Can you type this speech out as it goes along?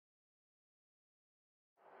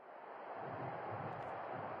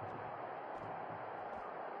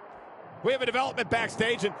We have a development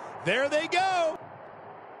backstage, and there they go.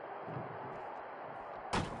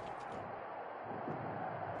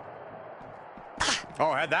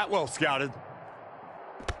 Oh, had that well scouted.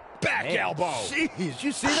 Back elbow. Jeez,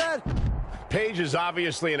 you see that? Paige is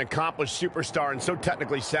obviously an accomplished superstar and so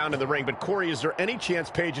technically sound in the ring, but Corey, is there any chance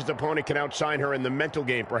Paige's opponent can outshine her in the mental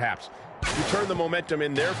game, perhaps? You turn the momentum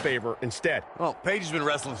in their favor instead. Well, Paige has been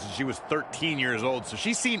wrestling since she was 13 years old, so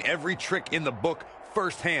she's seen every trick in the book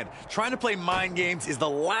firsthand. Trying to play mind games is the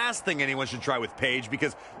last thing anyone should try with Paige,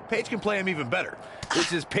 because Paige can play them even better.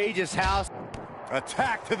 This is Paige's house.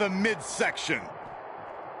 Attack to the midsection.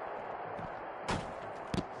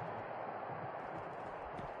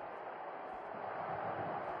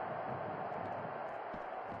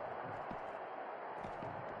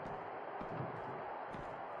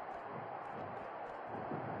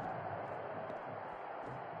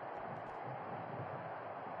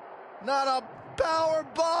 Not a power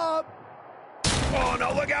bomb. Oh,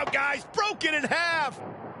 no, look out, guys. Broken in half.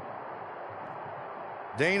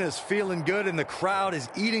 Dana's feeling good, and the crowd is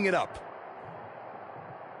eating it up.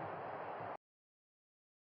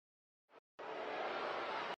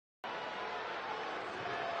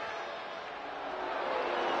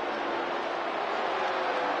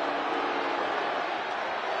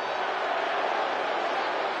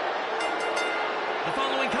 The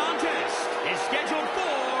following contest is scheduled for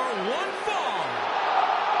one fall.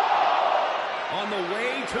 On the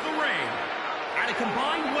way to the ring, at a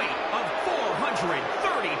combined weight of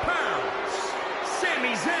 430 pounds,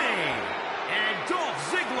 Sami Zayn and Dolph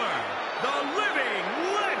Ziggler, the living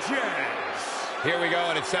legends. Here we go,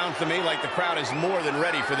 and it sounds to me like the crowd is more than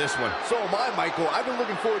ready for this one. So am I, Michael. I've been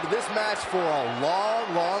looking forward to this match for a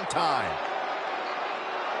long, long time.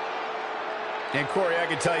 And Corey, I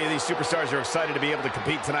can tell you these superstars are excited to be able to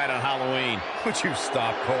compete tonight on Halloween. Would you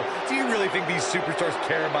stop, Cole? Do you really think these superstars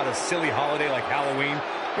care about a silly holiday like Halloween?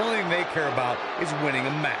 The only thing they care about is winning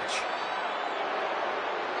a match.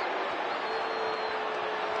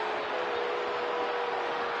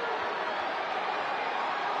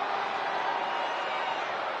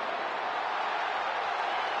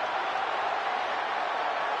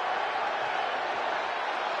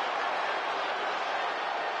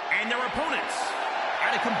 And their opponents,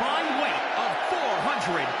 at a combined weight of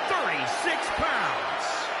 436 pounds,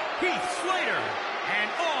 Heath Slater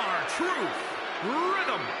and R-Truth,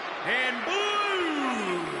 Rhythm and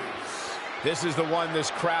Blues. This is the one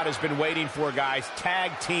this crowd has been waiting for, guys.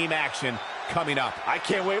 Tag team action coming up. I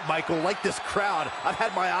can't wait, Michael. Like this crowd, I've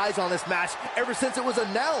had my eyes on this match ever since it was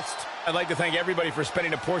announced. I'd like to thank everybody for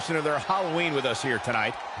spending a portion of their Halloween with us here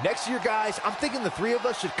tonight. Next year, guys, I'm thinking the three of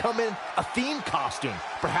us should come in a theme costume.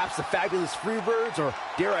 Perhaps the Fabulous Freebirds, or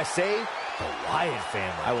dare I say, the Wyatt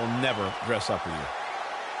family. I will never dress up for you.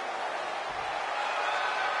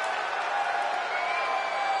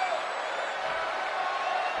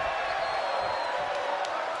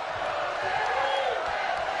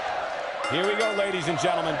 Here we go, ladies and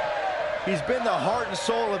gentlemen. He's been the heart and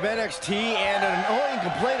soul of NXT and an annoying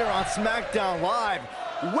complainer on SmackDown Live.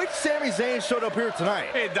 Which Sami Zayn showed up here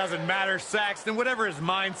tonight? It doesn't matter, Saxton. Whatever his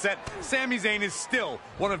mindset, Sami Zayn is still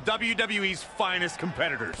one of WWE's finest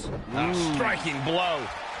competitors. A striking blow.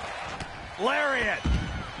 Lariat!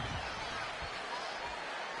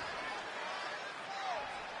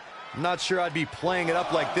 Not sure I'd be playing it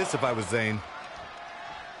up like this if I was Zayn.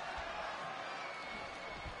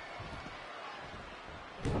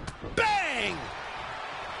 Bang!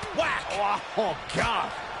 Whack! Oh,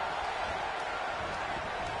 God.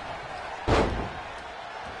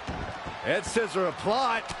 Head scissor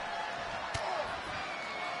applied.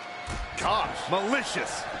 Gosh,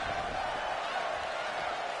 malicious.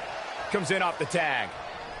 Comes in off the tag.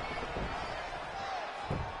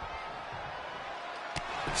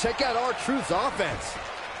 Check out R-Truth's offense.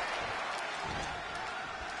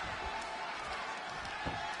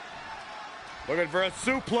 Looking for a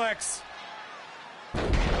suplex.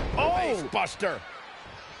 Oh! Face buster.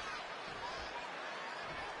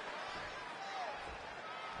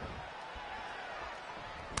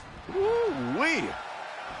 Woo-wee.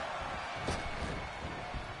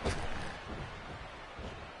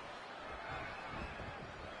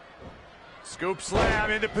 Scoop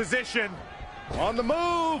slam into position. On the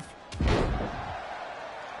move.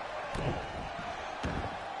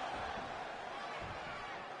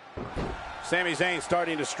 Sami Zayn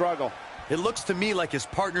starting to struggle. It looks to me like his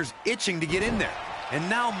partner's itching to get in there. And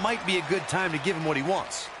now might be a good time to give him what he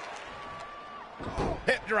wants.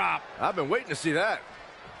 Hip drop. I've been waiting to see that.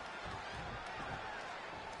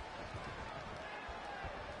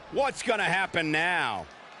 What's gonna happen now?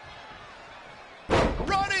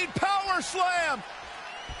 Running power slam.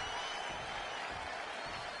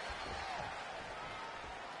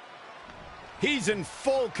 He's in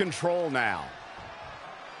full control now.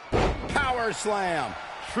 Power slam.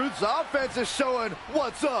 Truth's offense is showing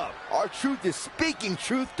what's up. Our Truth is speaking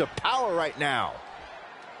truth to power right now.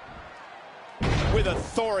 With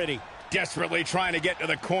authority. Desperately trying to get to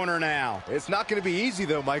the corner now. It's not going to be easy,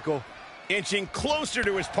 though, Michael. Inching closer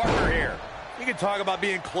to his partner here. You can talk about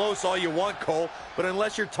being close all you want, Cole, but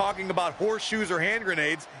unless you're talking about horseshoes or hand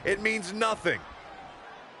grenades, it means nothing.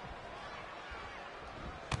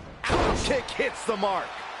 Kick hits the mark.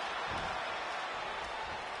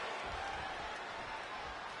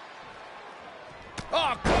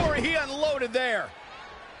 Oh, Corey, he unloaded there.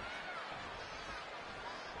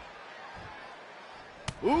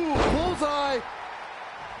 Ooh, bullseye.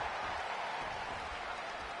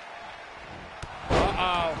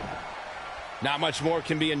 Uh-oh. Not much more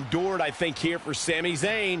can be endured, I think, here for Sami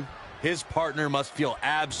Zayn. His partner must feel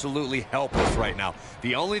absolutely helpless right now.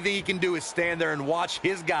 The only thing he can do is stand there and watch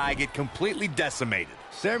his guy get completely decimated.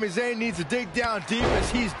 Sami Zayn needs to dig down deep as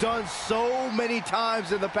he's done so many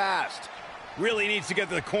times in the past. Really needs to get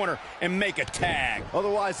to the corner and make a tag.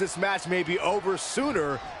 Otherwise, this match may be over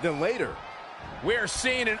sooner than later. We're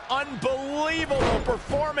seeing an unbelievable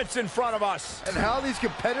performance in front of us. And how these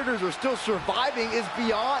competitors are still surviving is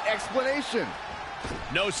beyond explanation.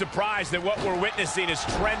 No surprise that what we're witnessing is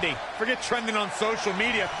trending. Forget trending on social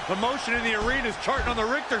media. The motion in the arena is charting on the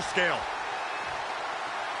Richter scale.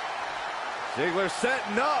 Ziggler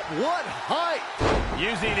setting up. What height!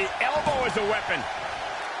 Using the elbow as a weapon.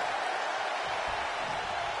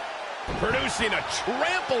 Producing a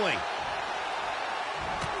trampling.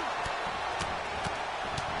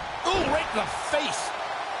 Ooh, right in the face.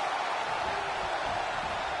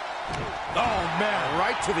 Oh, man,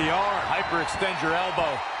 right to the arm. Hyperextend your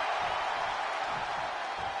elbow.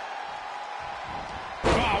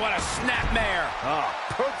 Oh, what a snapmare. Oh,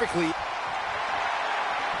 perfectly.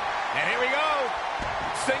 And here we go.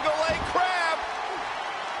 Single leg crab.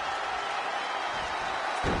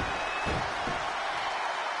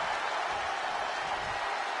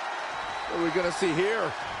 What are we going to see here?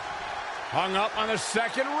 Hung up on the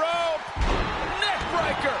second rope. Neck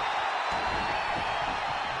breaker.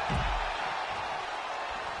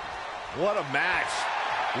 What a match.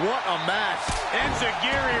 What a match.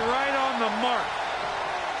 Enziguri right on the mark.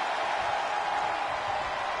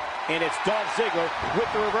 And it's Dolph Ziggler with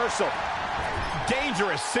the reversal.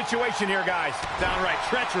 Dangerous situation here, guys. Downright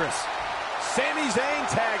treacherous. Sami Zayn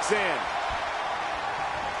tags in.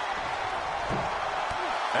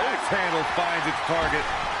 Axe handle finds its target.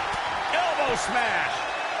 Elbow smash.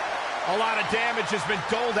 A lot of damage has been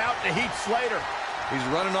doled out to Heath Slater. He's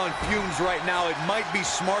running on fumes right now. It might be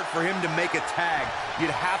smart for him to make a tag. You'd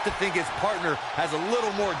have to think his partner has a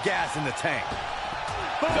little more gas in the tank.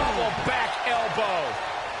 Boom. Double back elbow.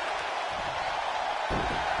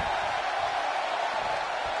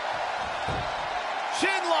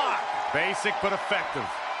 Chin lock. Basic but effective.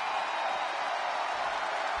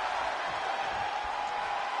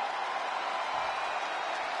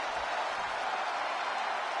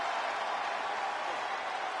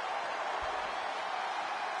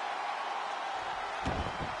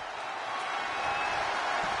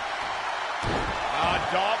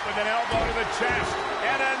 Dolph with an elbow to the chest,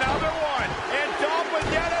 and another one, and Dolph with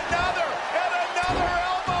yet another, and another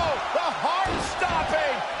elbow, the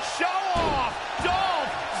heart-stopping show-off,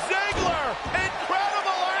 Dolph Ziggler,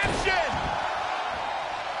 incredible action!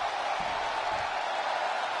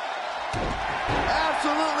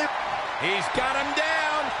 Absolutely. He's got him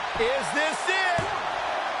down, is this it?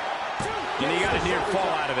 And he got a near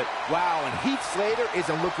fall out of it. Wow, and Heath Slater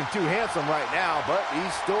isn't looking too handsome right now, but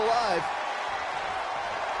he's still alive.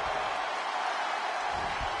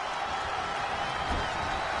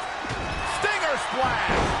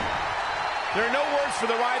 Splash. There are no words for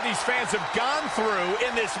the ride these fans have gone through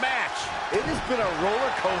in this match. It has been a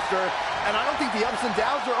roller coaster, and I don't think the ups and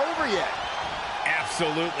downs are over yet.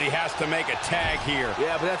 Absolutely has to make a tag here.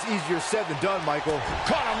 Yeah, but that's easier said than done, Michael.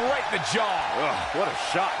 Caught him right in the jaw. Ugh, what a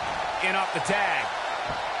shot. In off the tag.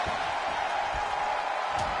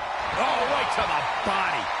 Oh, right to the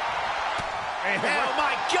body. And oh,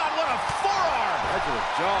 my God, what a forearm. Right to the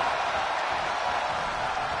jaw.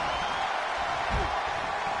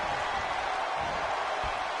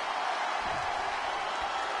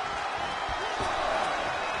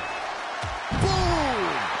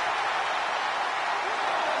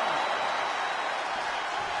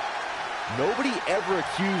 Nobody ever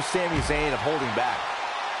accused Sami Zayn of holding back.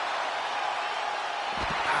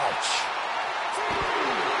 Ouch.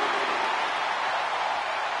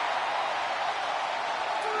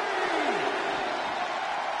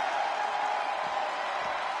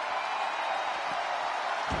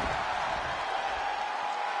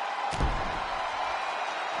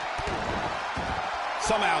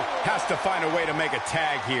 somehow has to find a way to make a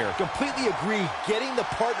tag here. Completely agree. Getting the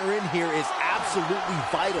partner in here is absolutely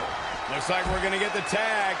vital. Looks like we're going to get the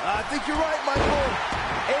tag. I think you're right, Michael.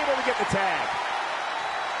 Able to get the tag.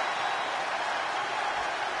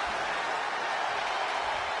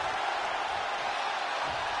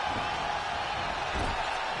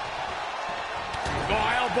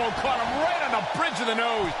 Elbow caught him right on the bridge of the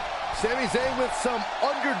nose. Sami Zayn with some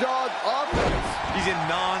underdog offense. He's in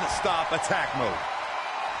non-stop attack mode.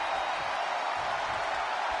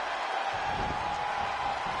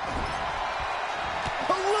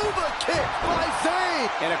 Haluva kick by Zayn.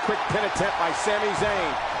 And a quick pin attempt by Sami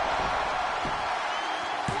Zayn.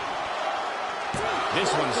 This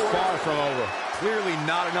one's far from over. Clearly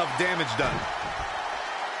not enough damage done.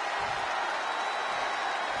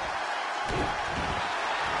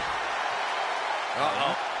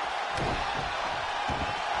 Uh-oh.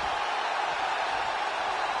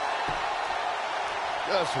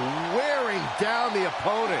 Just wearing down the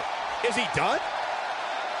opponent. Is he done?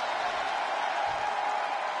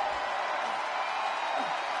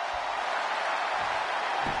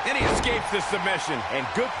 And he escapes the submission. And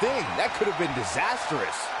good thing, that could have been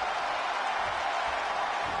disastrous.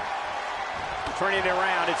 Turning it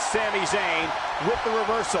around, it's Sami Zayn with the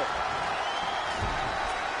reversal.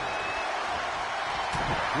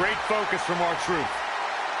 Great focus from R-Truth.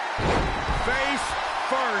 Face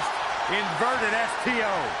first, inverted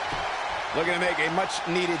STO. Looking to make a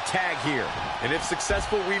much-needed tag here. And if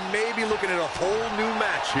successful, we may be looking at a whole new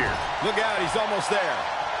match here. Look out, he's almost there.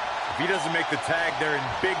 If he doesn't make the tag, they're in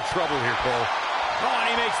big trouble here, Cole. Oh,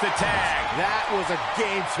 and he makes the tag. That was a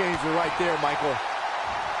game changer right there, Michael.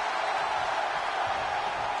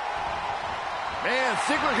 Man,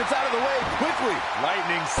 Ziggler gets out of the way quickly.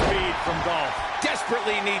 Lightning speed from Dolph.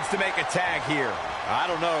 Desperately needs to make a tag here. I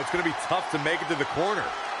don't know. It's going to be tough to make it to the corner.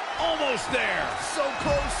 Almost there. So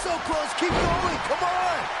close, so close. Keep going. Come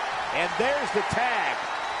on. And there's the tag.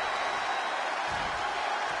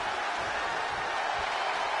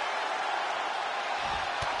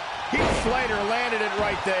 Heath Slater landed it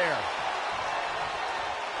right there.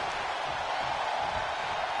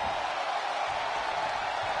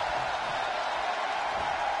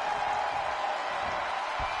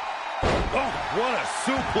 Oh, what a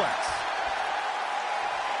suplex.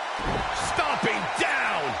 Stomping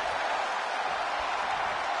down.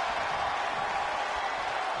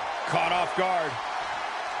 Caught off guard.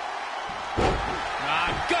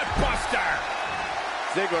 Gutbuster.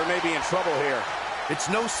 Ziggler may be in trouble here. It's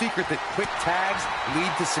no secret that quick tags lead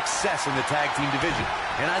to success in the tag team division.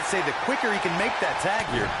 And I'd say the quicker he can make that tag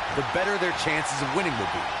here, the better their chances of winning will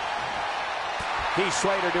be. Heath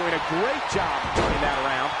Slater doing a great job turning that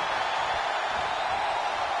around.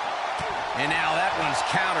 And now that one's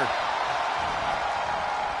countered.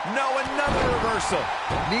 No, another reversal.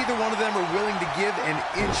 Neither one of them are willing to give an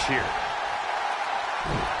inch here.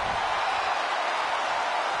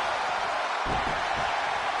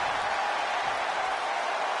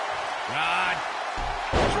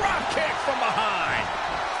 Drop kick from behind.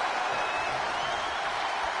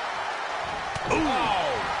 Ooh.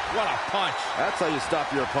 Oh, what a punch. That's how you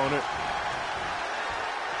stop your opponent.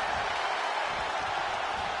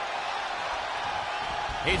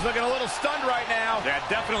 He's looking a little stunned right now. Yeah,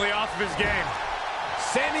 definitely off of his game.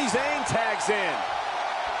 Sami Zayn tags in.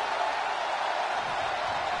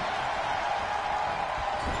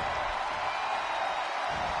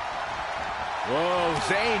 Whoa,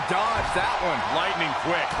 Zayn dodged that one. Lightning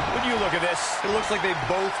quick. When you look at this, It looks like they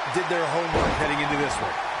both did their homework heading into this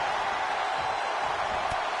one.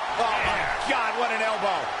 oh my God, what an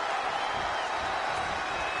elbow.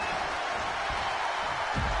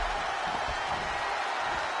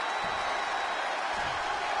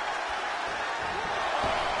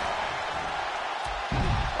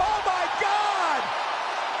 Oh my God!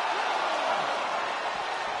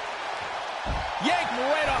 Yanked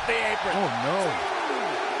right off the apron. Oh, no.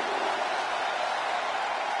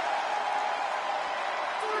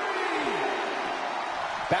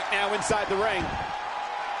 Back now inside the ring.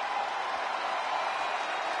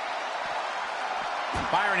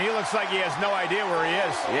 Byron, he looks like he has no idea where he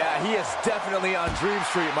is. Yeah, he is definitely on Dream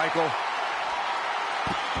Street, Michael.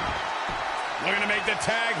 Looking to make the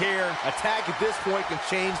tag here. A tag at this point can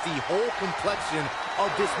change the whole complexion of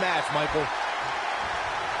this match, Michael.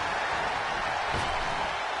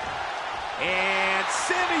 And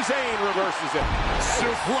Sami Zayn reverses it.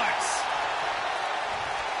 Suplex.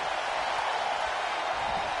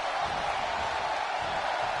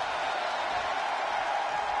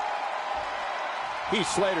 Heath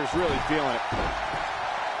Slater's really feeling it.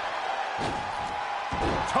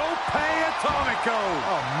 Tope Atomico.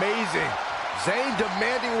 Amazing. Zayn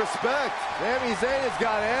demanding respect. Sami Zayn has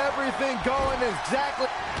got everything going exactly.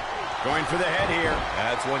 Going for the head here.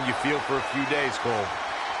 That's one you feel for a few days, Cole.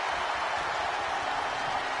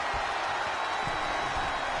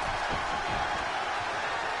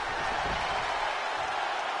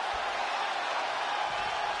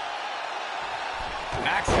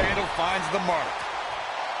 Axe handle finds the mark.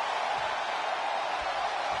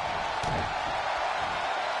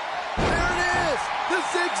 There it is, the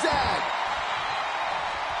zigzag.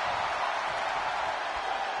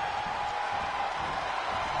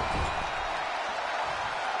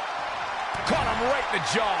 Caught him right in the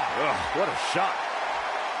jaw. Ugh, what a shot.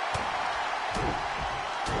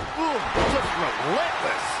 Ooh, just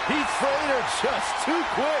relentless. Heath Slater just too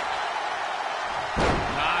quick.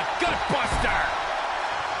 Gut buster.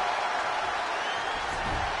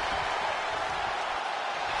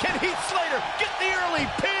 Can Heath Slater get the early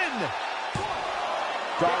pin?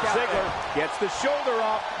 Dolph Ziggler gets the shoulder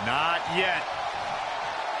up. Not yet.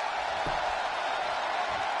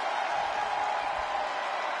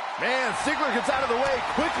 Man, Ziggler gets out of the way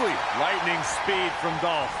quickly. Lightning speed from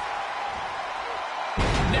Dolph.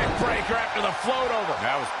 Neck breaker after the float over.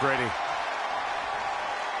 That was pretty.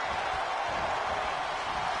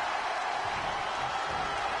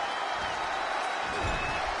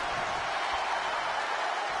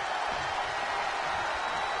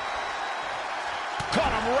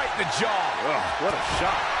 Caught him right in the jaw. Ugh, what a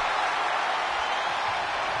shot.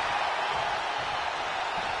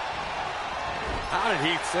 How did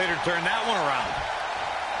Heath Slater turn that one around?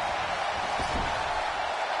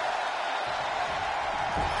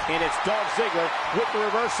 And it's Dolph Ziggler with the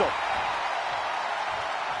reversal.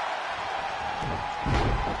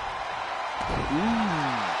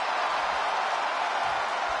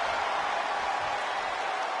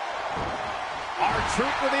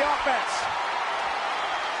 R-Truth with the offense.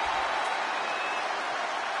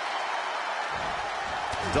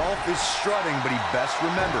 Dolph is strutting, but he best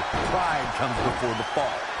remember, pride comes before the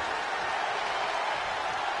fall.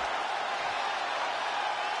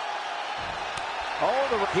 Oh,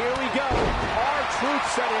 here we go. R-Truth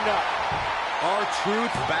setting up.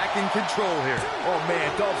 R-Truth back in control here. Oh,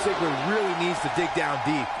 man, Dolph Ziggler really needs to dig down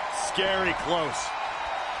deep. Scary close.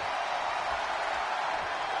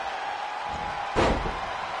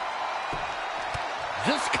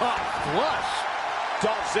 Just caught flush.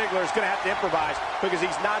 Dolph Ziggler is going to have to improvise because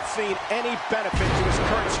he's not seeing any benefit to his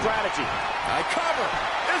current strategy. I cover.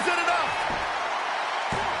 Is it enough?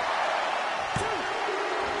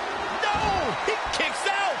 No! He kicks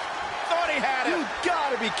out! Thought he had it. You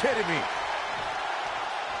gotta be kidding me.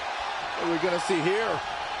 What are we gonna see here?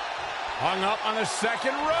 Hung up on the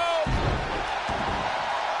second rope.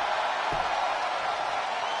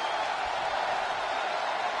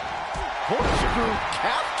 Corkscrew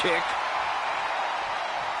calf kick.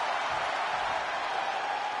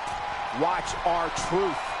 Watch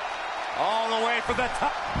R-Truth. All the way for the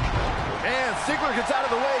top. And Ziggler gets out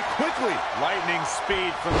of the way quickly. Lightning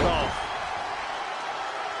speed from Dolph.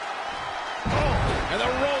 Oh, and the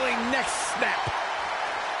rolling neck snap.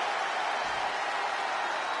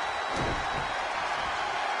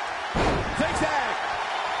 Zigzag.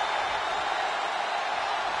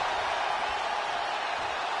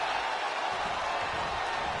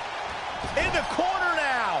 In the corner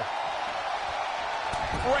now.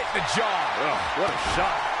 Right in the jaw. Ugh, what a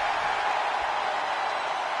shot.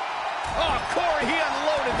 Oh, Corey, he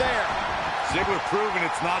unloaded there. Ziggler proving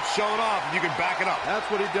it's not showing off, and you can back it up. That's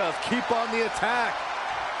what he does. Keep on the attack.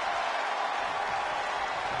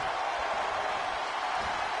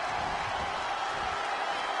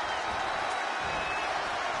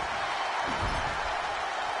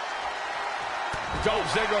 Dolph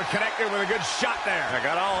Ziggler connected with a good shot there. I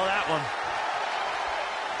got all of that one.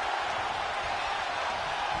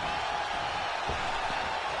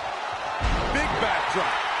 Big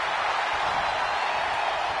backdrop.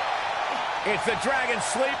 It's the Dragon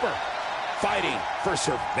Sleeper. Fighting for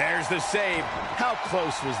survival. There's the save. How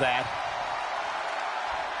close was that?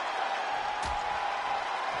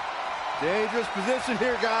 Dangerous position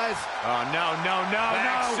here, guys. Oh, no, no, no,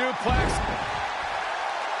 Back no. Suplex.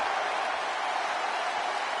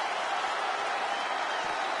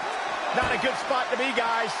 Not a good spot to be,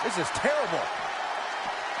 guys. This is terrible.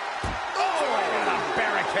 Oh, and a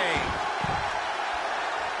barricade.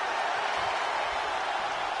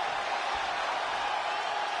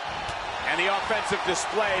 And the offensive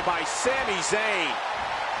display by Sami Zayn.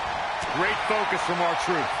 Great focus from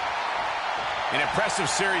R-Truth. An impressive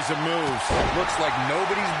series of moves. Looks like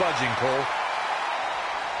nobody's budging, Cole.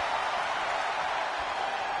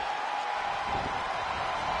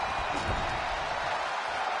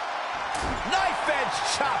 Knife edge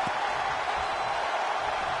chop.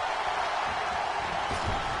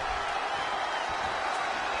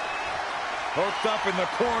 Hooked up in the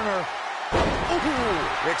corner.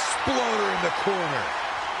 Ooh, exploder in the corner.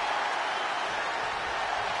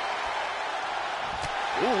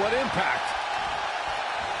 Ooh, what impact.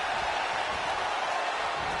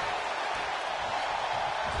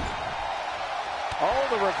 Oh,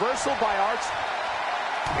 the reversal by Arch.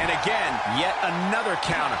 And again, yet another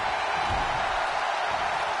counter.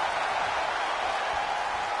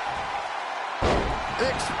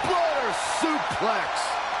 Exploder suplex.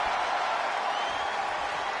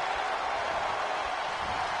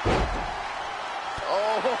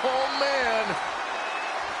 Oh, man.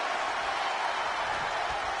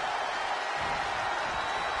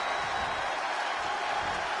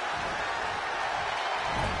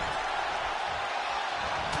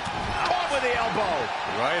 Caught with the elbow.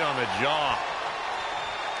 Right on the jaw.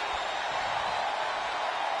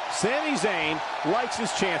 Sami Zayn likes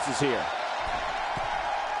his chances here.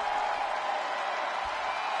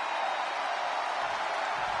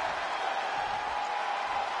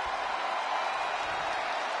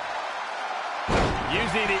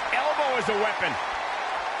 Using the elbow as a weapon.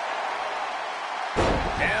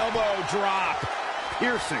 Elbow drop.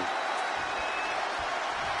 Piercing.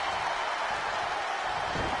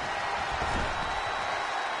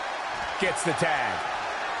 Gets the tag.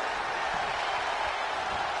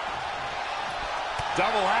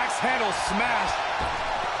 Double axe handle smash.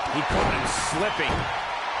 He caught him slipping.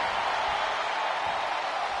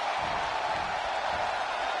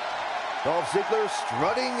 Dolph Ziggler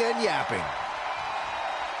strutting and yapping.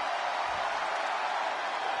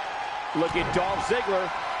 Look at Dolph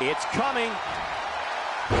Ziggler. It's coming.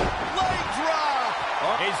 Leg drop.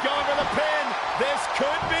 Oh, he's going for the pin. This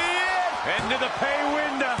could be it. Into the pay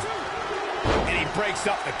window. And he breaks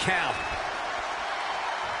up the count.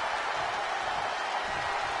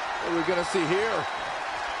 What are we going to see here?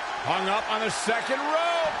 Hung up on the second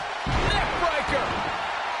rope. Neckbreaker.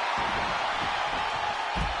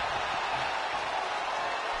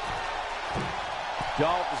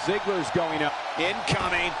 Dolph Ziggler's going up.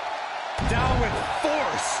 Incoming. Down with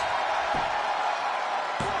force.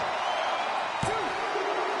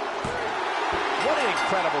 What an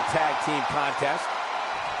incredible tag team contest.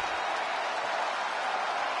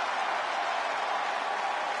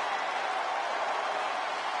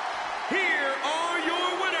 Here are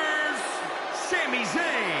your winners, Sami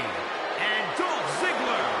Zayn and Dolph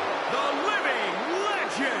Ziggler, the Living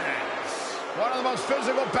Legends. One of the most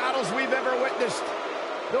physical battles we've ever witnessed.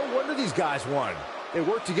 No wonder these guys won. They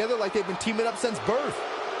work together like they've been teaming up since birth.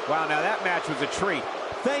 Wow, now that match was a treat.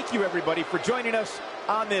 Thank you, everybody, for joining us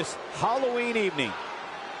on this Halloween evening.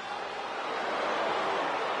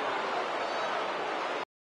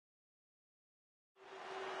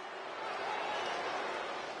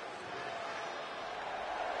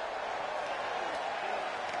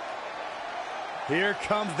 Here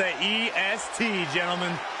comes the EST,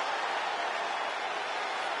 gentlemen.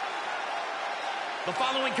 The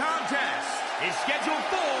following contest is scheduled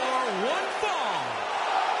for one fall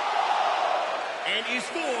and is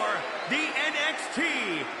for the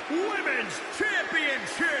NXT Women's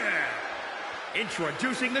Championship.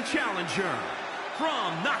 Introducing the challenger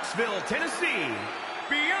from Knoxville, Tennessee,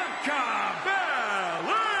 Bianca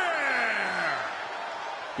Belair.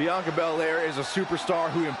 Bianca Belair is a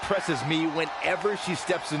superstar who impresses me whenever she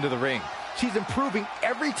steps into the ring. She's improving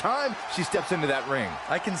every time she steps into that ring.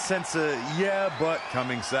 I can sense a yeah, but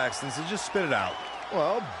coming, Saxton, so just spit it out.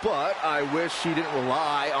 Well, but I wish she didn't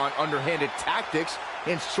rely on underhanded tactics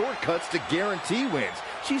and shortcuts to guarantee wins.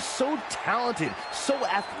 She's so talented, so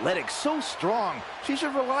athletic, so strong. She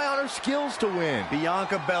should rely on her skills to win.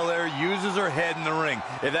 Bianca Belair uses her head in the ring.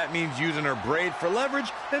 If that means using her braid for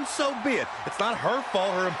leverage, then so be it. It's not her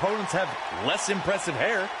fault her opponents have less impressive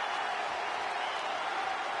hair.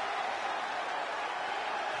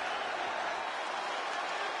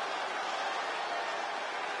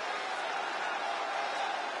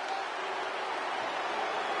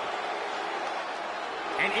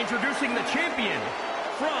 And introducing the champion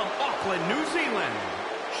from Auckland, New Zealand,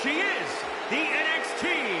 she is the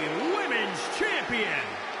NXT Women's Champion,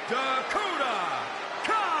 Dakota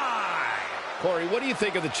Kai. Corey, what do you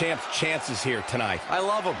think of the champ's chances here tonight? I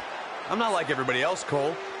love them. I'm not like everybody else,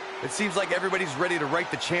 Cole. It seems like everybody's ready to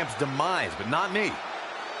write the champ's demise, but not me.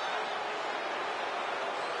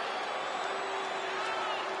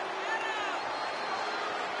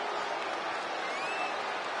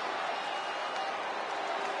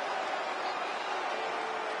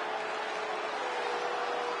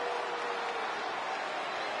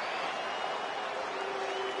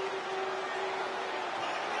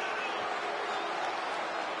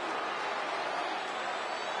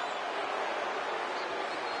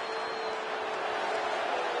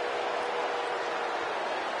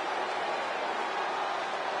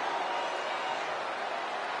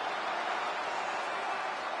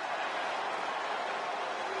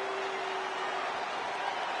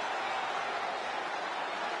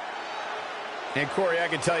 And Corey, I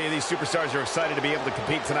can tell you these superstars are excited to be able to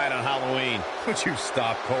compete tonight on Halloween. Would you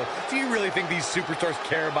stop, Cole? Do you really think these superstars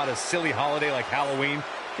care about a silly holiday like Halloween?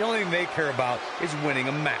 The only thing they care about is winning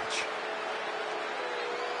a match.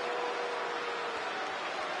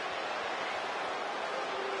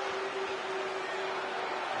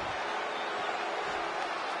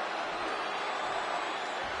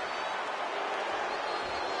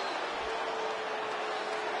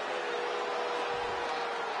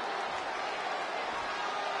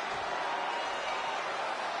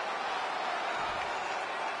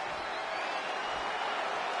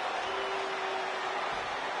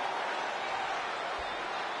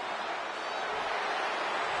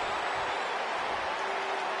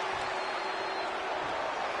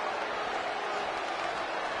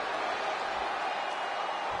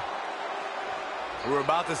 We're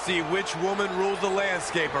about to see which woman rules the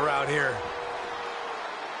landscape around here.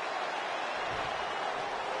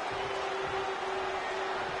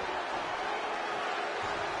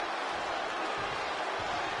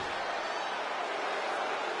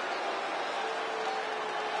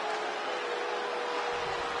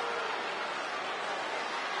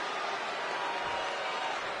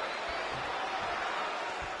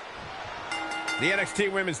 The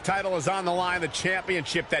NXT Women's title is on the line. The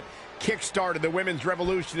championship that kick-started the women's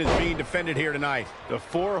revolution is being defended here tonight. The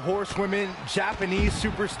four horsewomen, Japanese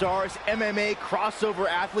superstars, MMA crossover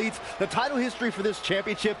athletes. The title history for this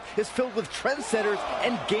championship is filled with trendsetters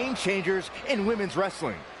and game changers in women's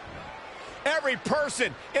wrestling. Every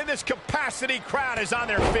person in this capacity crowd is on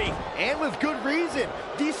their feet. And with good reason.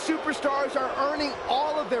 These superstars are earning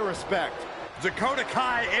all of their respect. Dakota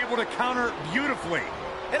Kai able to counter beautifully.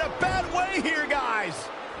 In a bad way here, guys.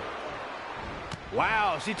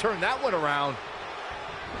 Wow, she turned that one around.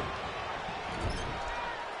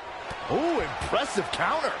 Oh, impressive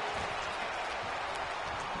counter.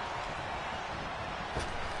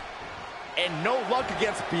 And no luck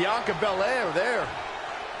against Bianca Belair there.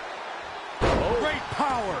 Oh. Great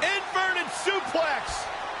power. Inverted suplex.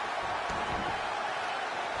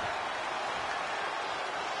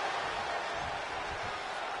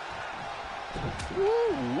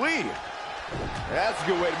 Woo-wee. That's a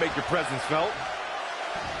good way to make your presence felt.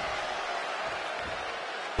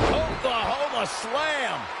 Oklahoma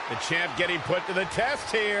slam. The champ getting put to the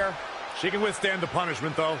test here. She can withstand the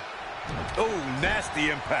punishment, though. Oh, nasty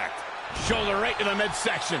impact. Shoulder right to the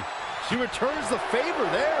midsection. She returns the favor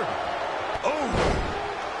there.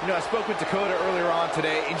 Oh. You know, I spoke with Dakota earlier on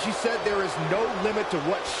today, and she said there is no limit to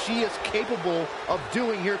what she is capable of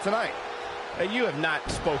doing here tonight. You have not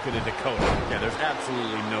spoken to Dakota. Yeah, there's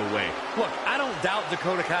absolutely no way. Look, I don't doubt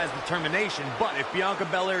Dakota Kai's determination, but if Bianca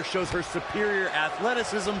Belair shows her superior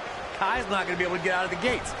athleticism, Kai's not going to be able to get out of the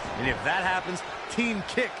gates. And if that happens, Team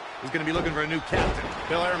Kick is going to be looking for a new captain.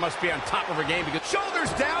 Belair must be on top of her game because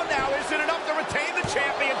Shoulders down now. Is it enough to retain the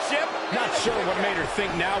championship? not sure what made her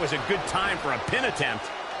think now is a good time for a pin attempt.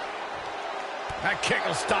 That kick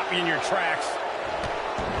will stop you in your tracks.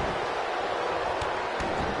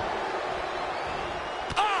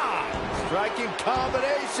 Striking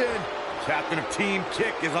combination. Captain of Team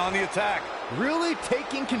Kick is on the attack. Really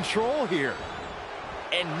taking control here.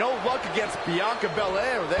 And no luck against Bianca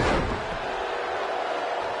Belair there.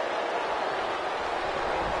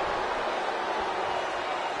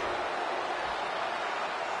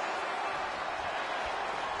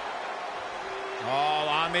 All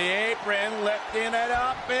on the apron, lifting it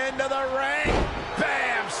up into the ring.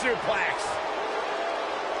 Bam! Suplex.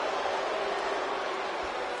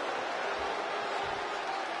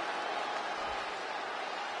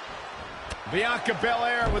 Bianca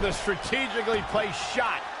Belair with a strategically placed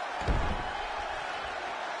shot.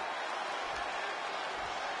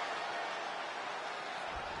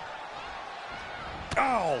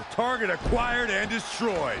 Oh, target acquired and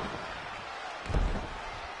destroyed.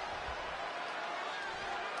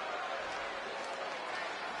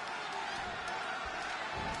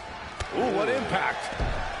 Ooh, what impact.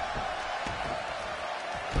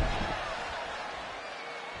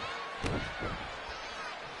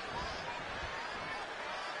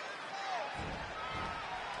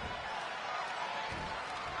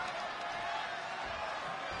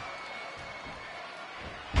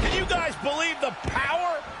 Guys, believe the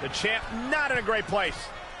power? The champ not in a great place.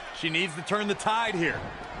 She needs to turn the tide here.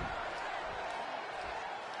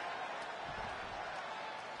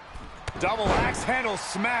 Double axe handle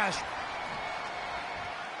smash.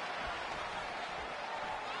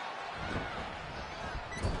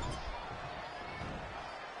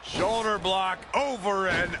 Shoulder block over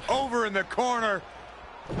and over in the corner.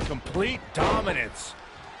 Complete dominance.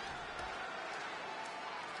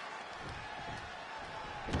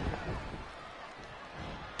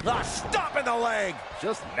 The stop in the leg.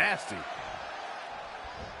 Just nasty.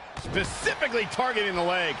 Specifically targeting the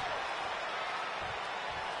leg.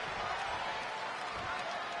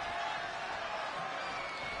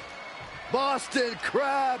 Boston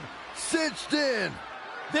Crab cinched in.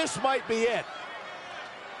 This might be it.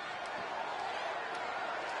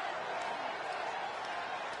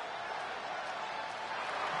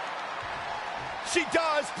 She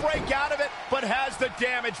does break out of it, but has the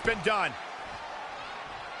damage been done?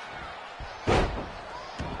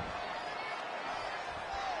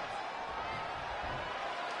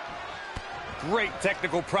 Great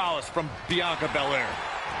technical prowess from Bianca Belair.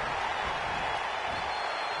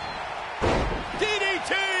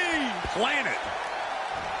 DDT! Planet.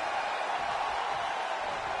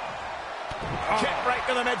 Kick right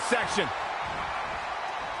to the midsection.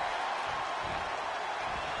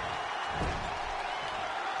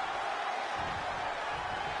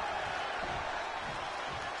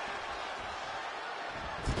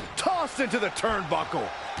 Tossed into the turnbuckle.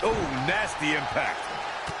 Oh, nasty impact.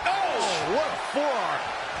 Oh, what a forearm.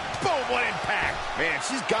 Boom, what impact. Man,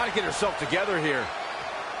 she's got to get herself together here.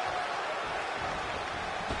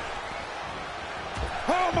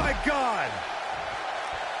 Oh, my God.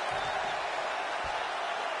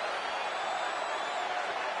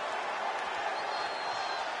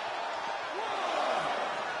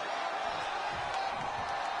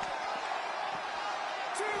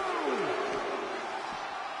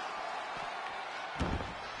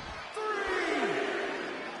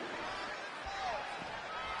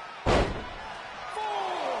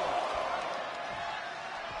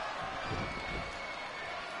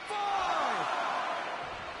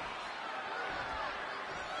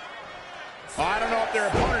 Oh, I don't know if their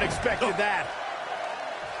opponent expected that.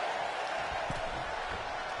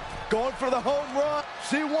 Going for the home run.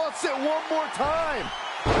 She wants it one more time.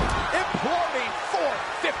 Imploding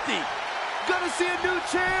 450. Gonna see a new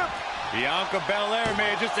champ. Bianca Belair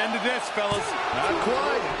may have just ended this, fellas. Not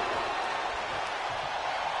quite.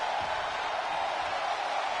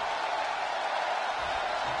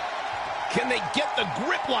 Can they get the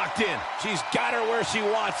grip locked in? She's got her where she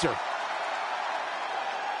wants her.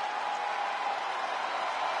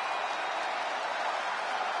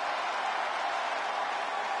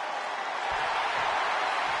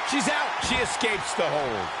 She's out. She escapes the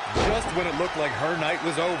hold. Just when it looked like her night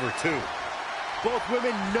was over, too. Both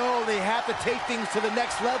women know they have to take things to the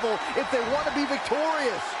next level if they want to be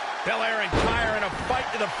victorious. Belair and Kai are in a fight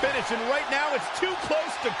to the finish, and right now it's too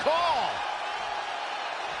close to call.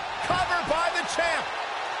 Covered by the champ.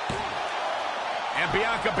 And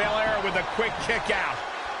Bianca Belair with a quick kick out.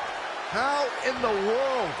 How in the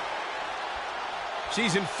world?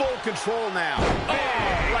 She's in full control now.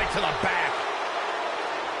 Oh, right to the back.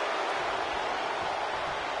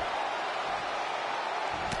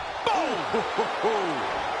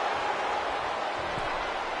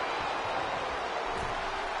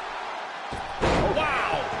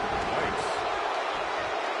 Wow! Nice.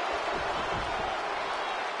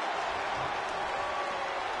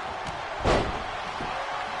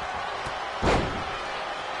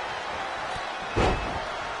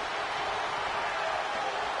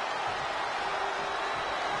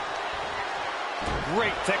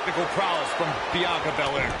 Great technical prowess from Bianca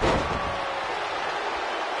Belair.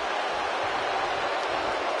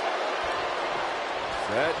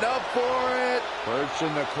 Setting up for it. Perch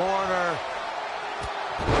in the corner.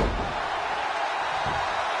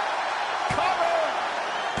 Cover!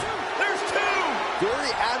 There's two!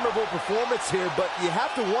 Very admirable performance here, but you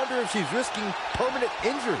have to wonder if she's risking permanent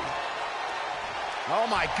injury. Oh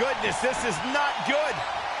my goodness, this is not good.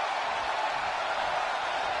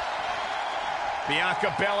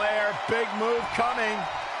 Bianca Belair, big move coming.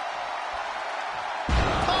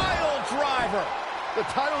 Pile driver. The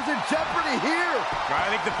title's in jeopardy here. I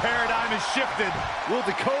think the paradigm has shifted. Will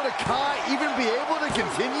Dakota Kai even be able to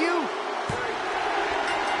continue?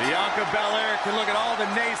 Bianca Belair can look at all the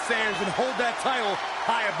naysayers and hold that title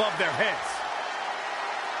high above their heads.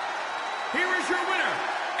 Here is your winner,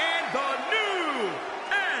 and the new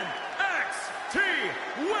NXT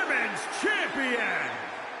Women's Champion,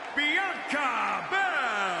 Bianca Belair.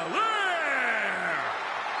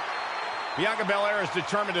 Bianca Belair is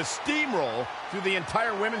determined to steamroll through the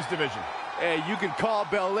entire women's division. Hey, you can call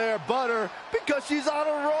Belair butter because she's on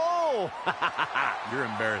a roll. You're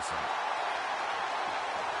embarrassing.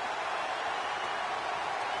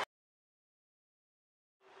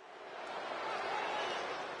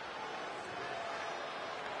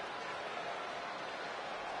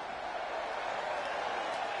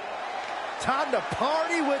 Time to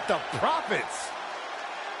party with the Profits.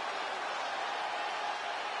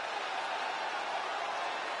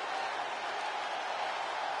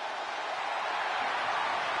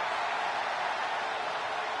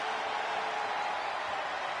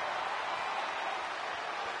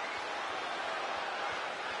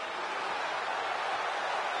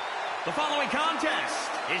 The following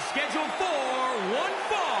contest is scheduled for one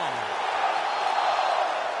fall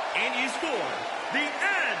and is for the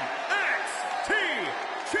NXT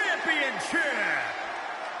Championship.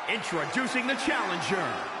 Introducing the challenger,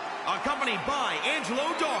 accompanied by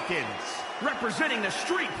Angelo Dawkins, representing the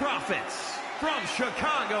Street Profits from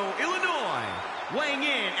Chicago, Illinois, weighing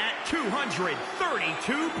in at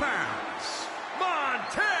 232 pounds,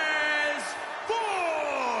 Montez Ford.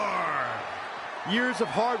 Years of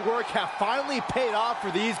hard work have finally paid off for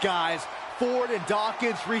these guys. Ford and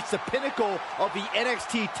Dawkins reached the pinnacle of the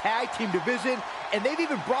NXT Tag Team division, and they've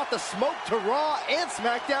even brought the smoke to Raw and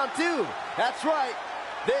SmackDown too. That's right,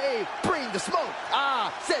 they bring the smoke.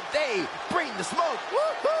 Said they bring the smoke.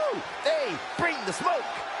 Woohoo! They bring the smoke.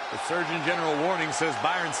 The Surgeon General warning says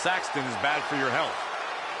Byron Saxton is bad for your health.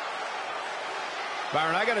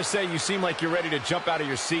 Byron, I gotta say, you seem like you're ready to jump out of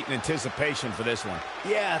your seat in anticipation for this one.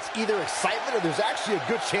 Yeah, it's either excitement or there's actually a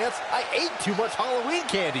good chance I ate too much Halloween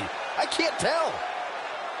candy. I can't tell.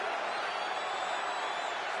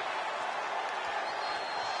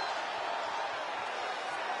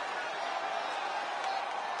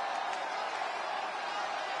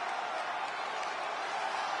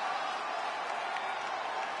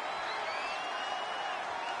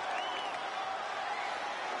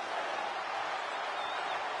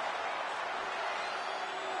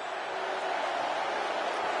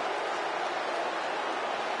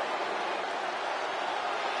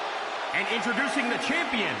 And introducing the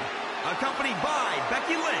champion, accompanied by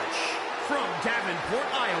Becky Lynch from Davenport,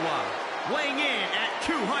 Iowa, weighing in at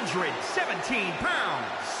 217 pounds.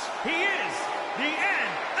 He is the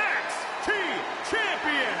NXT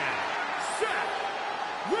Champion, Seth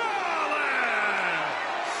Rollins.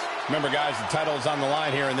 Remember, guys, the title is on the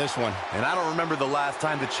line here in this one. And I don't remember the last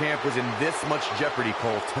time the champ was in this much jeopardy,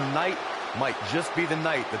 Cole. Tonight might just be the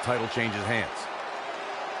night the title changes hands.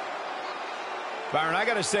 Byron, I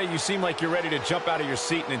gotta say, you seem like you're ready to jump out of your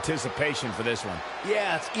seat in anticipation for this one.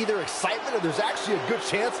 Yeah, it's either excitement or there's actually a good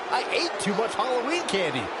chance I ate too much Halloween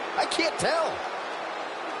candy. I can't tell.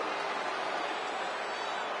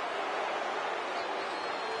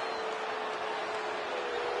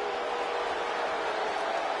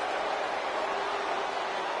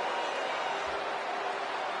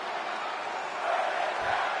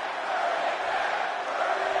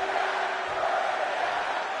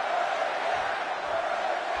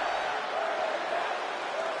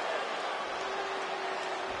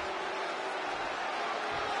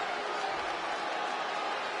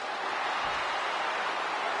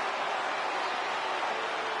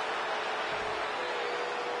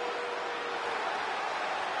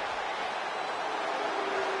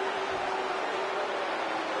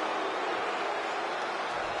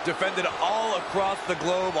 Defended all across the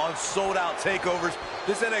globe on sold-out takeovers,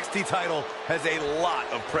 this NXT title has a lot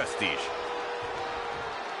of prestige.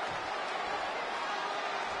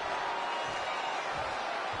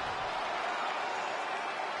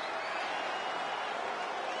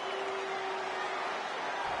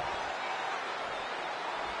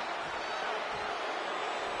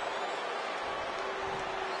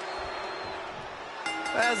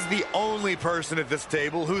 As the only person at this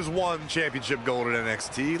table who's won championship gold at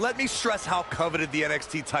NXT, let me stress how coveted the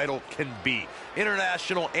NXT title can be.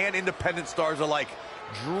 International and independent stars alike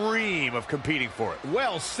dream of competing for it.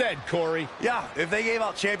 Well said, Corey. Yeah, if they gave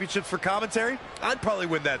out championships for commentary, I'd probably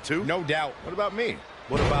win that too. No doubt. What about me?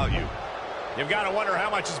 What about you? You've got to wonder how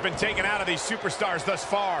much has been taken out of these superstars thus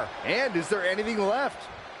far. And is there anything left?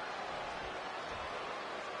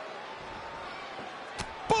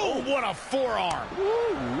 Boom! What a forearm.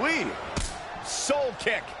 Woo-wee. Soul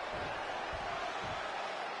kick.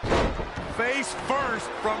 Face first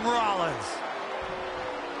from Rollins.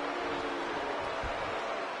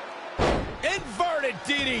 Inverted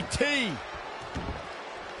DDT.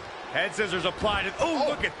 Head scissors applied. Oh,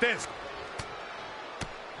 look at this.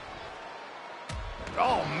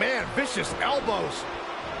 Oh, man, vicious elbows.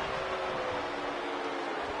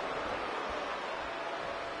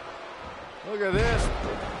 Look at this.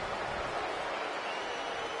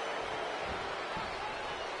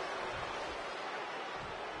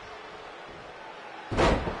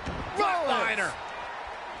 Flatliner.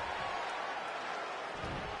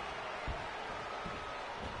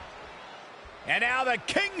 And now the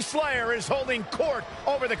Kingslayer is holding court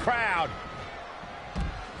over the crowd.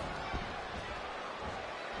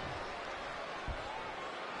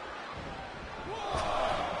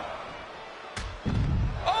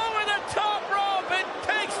 Over the top rope and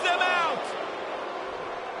takes them out.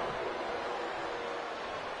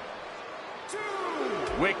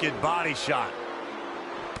 Wicked body shot.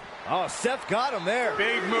 Oh, Seth got him there.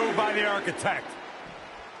 Big move by the Architect.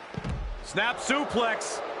 Snap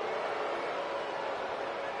suplex.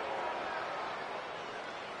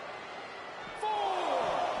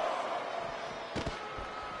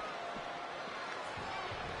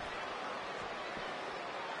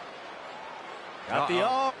 Got the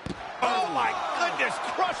arm. Oh, my goodness,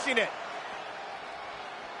 crushing it.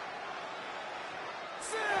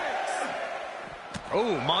 6.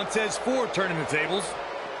 Oh, Montez Ford turning the tables. 7.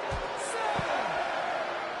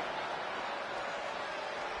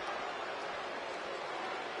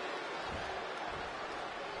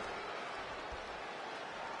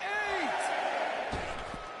 8.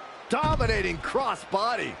 Dominating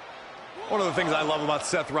crossbody. One of the things I love about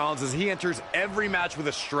Seth Rollins is he enters every match with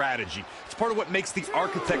a strategy. It's part of what makes the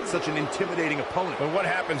Architect such an intimidating opponent. But what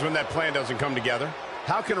happens when that plan doesn't come together?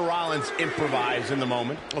 How can Rollins improvise in the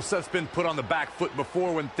moment? Well, Seth's been put on the back foot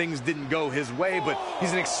before when things didn't go his way, but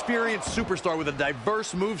he's an experienced superstar with a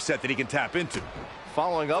diverse moveset that he can tap into.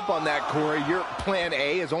 Following up on that, Corey, your plan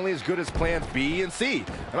A is only as good as plans B and C.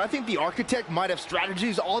 And I think the Architect might have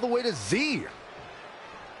strategies all the way to Z.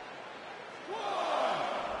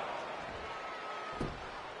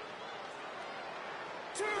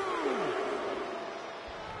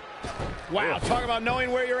 Wow, talk about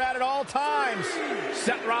knowing where you're at all times.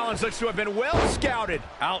 Seth Rollins looks to have been well scouted.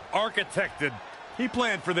 Out-architected. He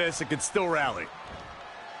planned for this and could still rally.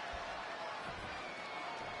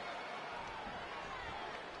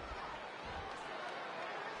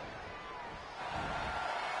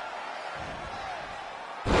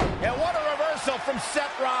 And what a reversal from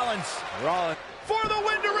Seth Rollins. Rollins. For the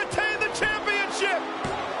win to retain the championship.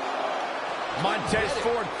 Montez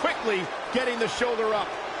Ford quickly getting the shoulder up.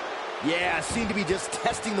 Yeah, seemed to be just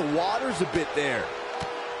testing the waters a bit there.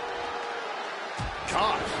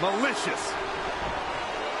 Gosh, malicious.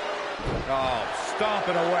 Oh,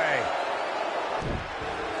 stomping away.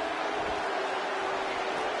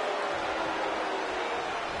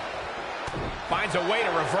 Finds a way to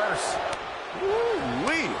reverse.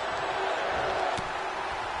 Woo-wee.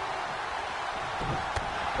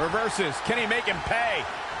 Reverses. Can he make him pay?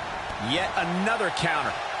 Yet another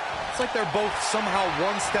counter. It's like they're both somehow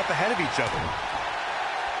one step ahead of each other.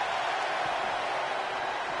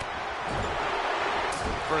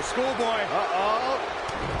 For a schoolboy. Uh-oh.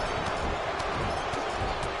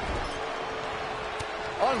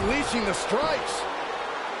 Unleashing the strikes.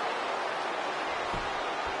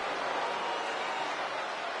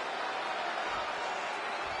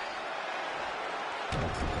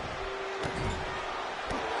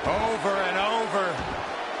 Over and over.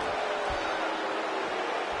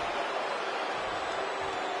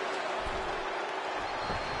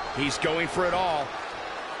 He's going for it all.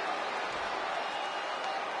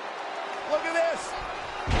 Look at this.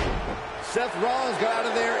 Seth Rollins got out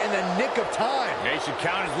of there in the nick of time. They should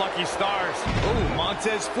count his lucky stars. Oh,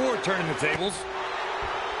 Montez Ford turning the tables.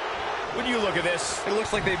 When you look at this, It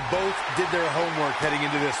looks like they both did their homework heading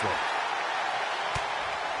into this one.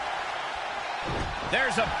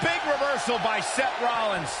 there's a big reversal by Seth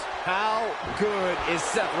Rollins. How good is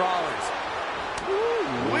Seth Rollins?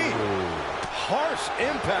 Woo-wee. Harsh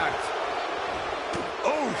impact.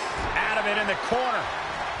 Oof. Adamant in the corner.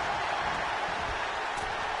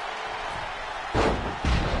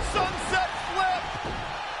 Sunset flip.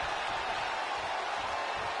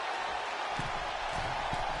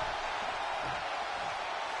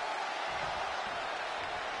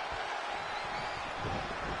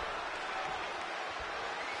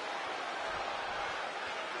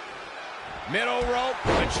 Middle rope.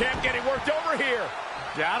 The champ getting worked over here.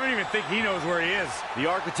 Yeah, I don't even think he knows where he is. The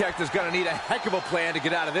Architect is going to need a heck of a plan to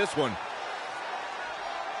get out of this one.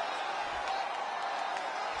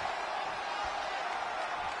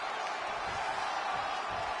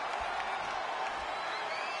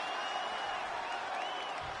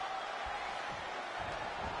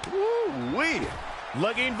 Woo-wee.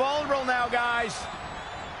 Looking vulnerable now, guys.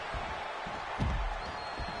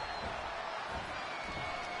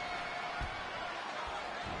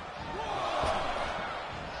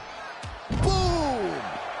 Boom.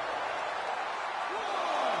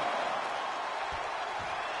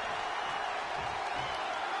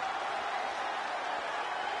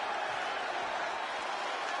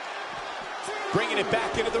 Bringing it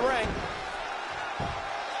back into the ring.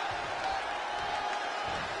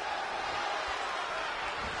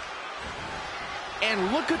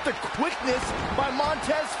 And look at the quickness by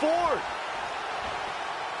Montez Ford.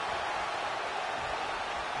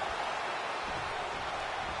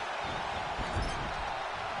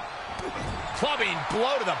 Clubbing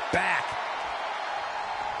blow to the back.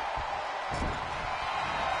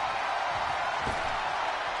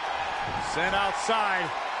 Sent outside.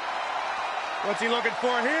 What's he looking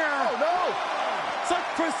for here? Oh, no! Such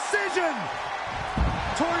precision!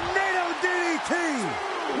 Tornado DDT!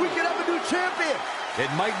 We could have a new champion! It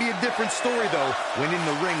might be a different story, though, when in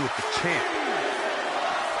the ring with the champ.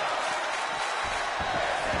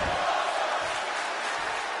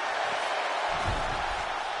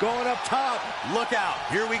 Going up top. Look out.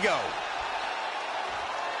 Here we go.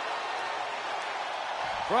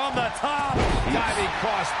 From the top. Diving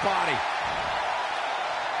cross body.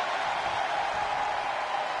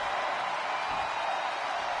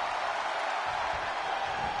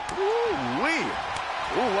 Ooh-wee!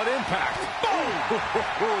 Ooh, what impact. Boom!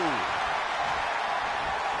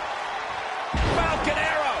 Falcon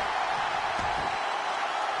Arrow.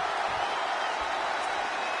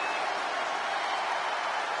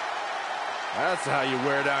 That's how you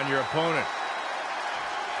wear down your opponent.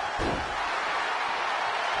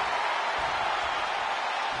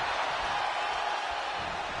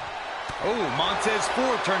 Oh, Montez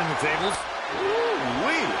Ford turning the tables.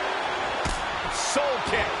 Ooh-wee! Soul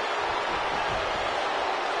kick.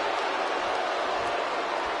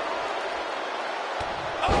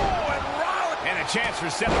 Oh, and Rollins. And a chance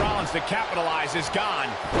for Seth Rollins to capitalize is gone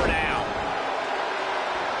for now.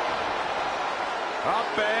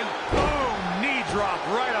 Up and boom! Knee drop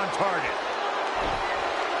right on target.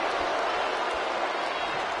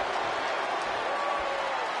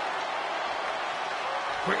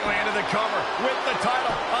 Quickly into the cover with the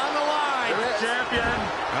title on the line. Champion.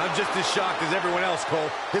 I'm just as shocked as everyone else,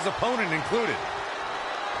 Cole. His opponent included.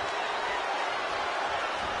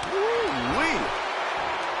 Ooh-wee!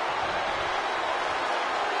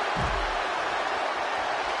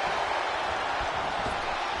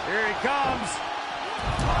 Here he comes.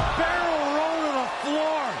 Barrel roll to the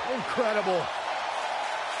floor. Incredible.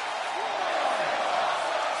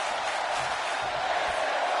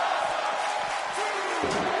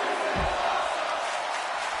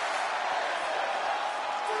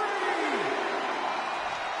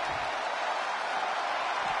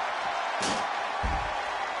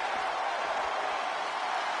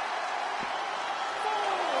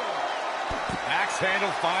 Axe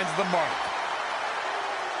handle finds the mark.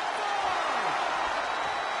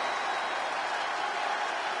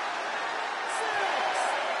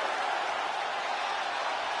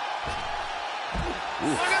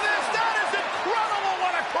 Look at this. That is incredible.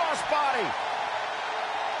 What a crossbody.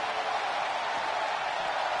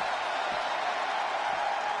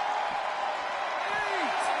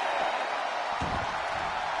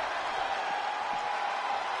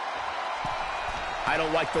 I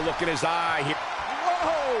don't like the look in his eye here.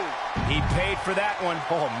 Whoa! He paid for that one.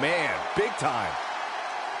 Oh, man. Big time.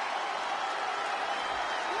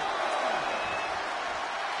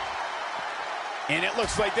 And it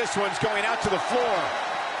looks like this one's going out to the floor.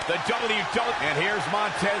 The WWE. And here's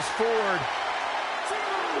Montez Ford.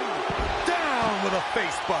 Down with a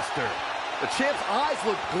face buster. The champ's eyes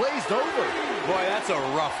look glazed over. Boy, that's a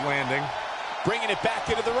rough landing. Bringing it back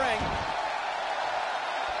into the ring.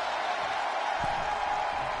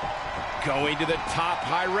 Going to the top,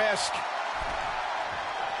 high risk.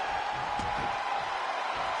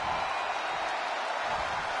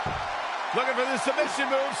 Looking for the submission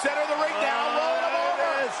move. Center of the ring down. Rolling him over.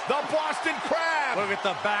 The Boston Crab. Look at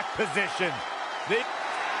the back position.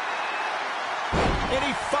 And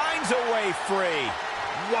he finds a way free.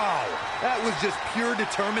 Wow, that was just pure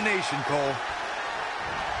determination, Cole.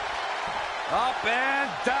 Up and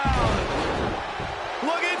down.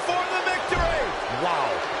 Looking for the victory. Wow,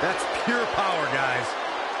 that's pure power, guys.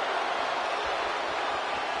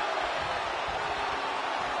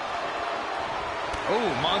 Oh,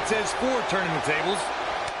 Montez Ford turning the tables.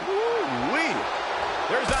 Ooh-wee!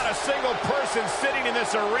 There's not a single person sitting in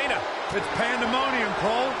this arena. It's pandemonium,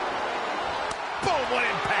 Cole. Boom, what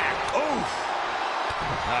impact. Oof.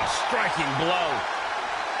 A striking blow.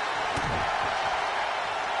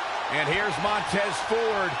 And here's Montez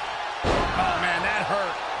Ford. Oh, man, that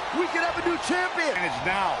hurt. We could have a new champion. And it's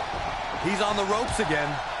now. He's on the ropes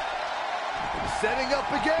again. Setting up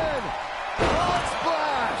again. Frog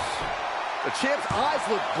splash. The champ's eyes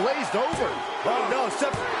look glazed over. Oh, no.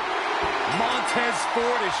 Montez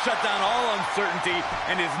Ford has shut down all uncertainty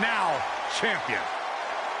and is now champion.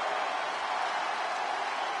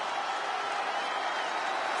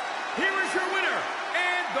 Here is your winner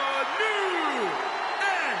and the new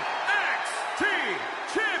NXT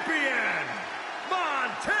Champion,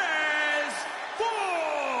 Montez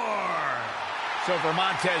Ford. So for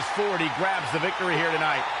Montez Ford, he grabs the victory here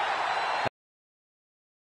tonight.